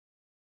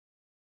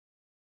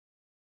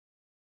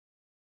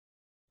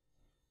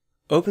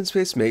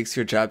OpenSpace makes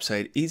your job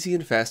site easy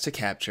and fast to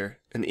capture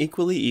and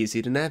equally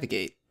easy to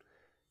navigate.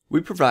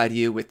 We provide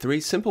you with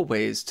 3 simple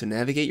ways to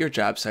navigate your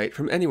job site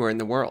from anywhere in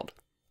the world.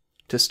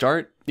 To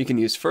start, you can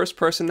use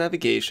first-person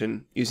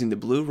navigation using the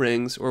blue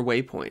rings or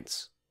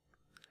waypoints.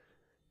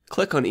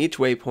 Click on each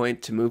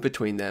waypoint to move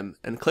between them,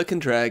 and click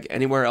and drag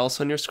anywhere else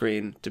on your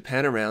screen to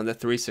pan around the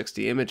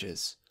 360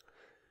 images.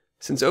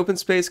 Since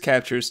OpenSpace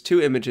captures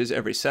 2 images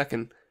every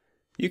second,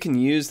 you can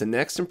use the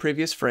next and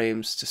previous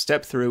frames to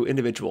step through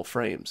individual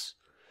frames.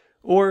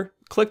 Or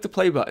click the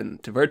play button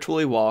to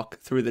virtually walk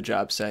through the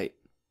job site.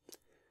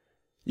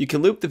 You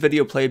can loop the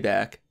video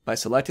playback by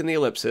selecting the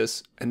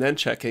ellipsis and then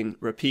checking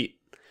Repeat.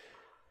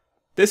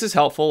 This is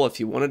helpful if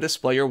you want to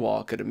display your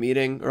walk at a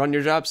meeting or on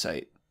your job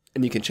site,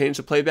 and you can change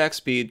the playback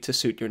speed to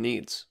suit your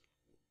needs.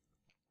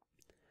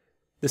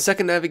 The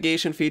second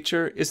navigation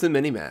feature is the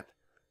minimap.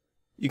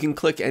 You can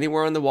click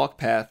anywhere on the walk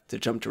path to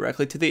jump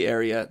directly to the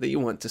area that you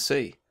want to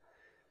see.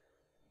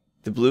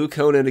 The blue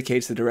cone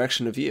indicates the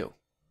direction of view.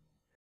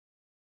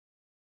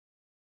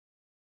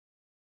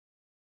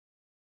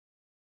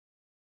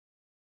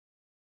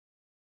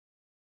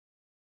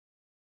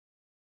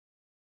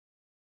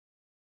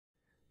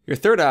 Your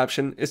third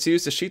option is to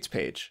use the Sheets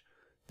page.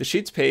 The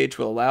Sheets page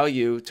will allow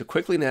you to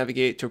quickly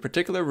navigate to a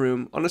particular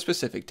room on a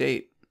specific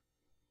date.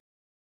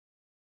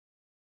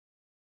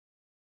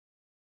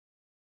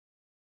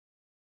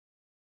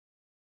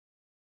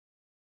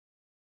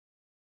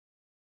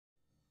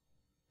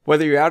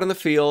 Whether you're out in the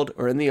field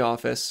or in the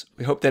office,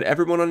 we hope that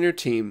everyone on your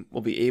team will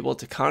be able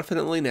to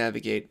confidently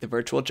navigate the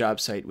virtual job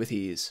site with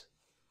ease.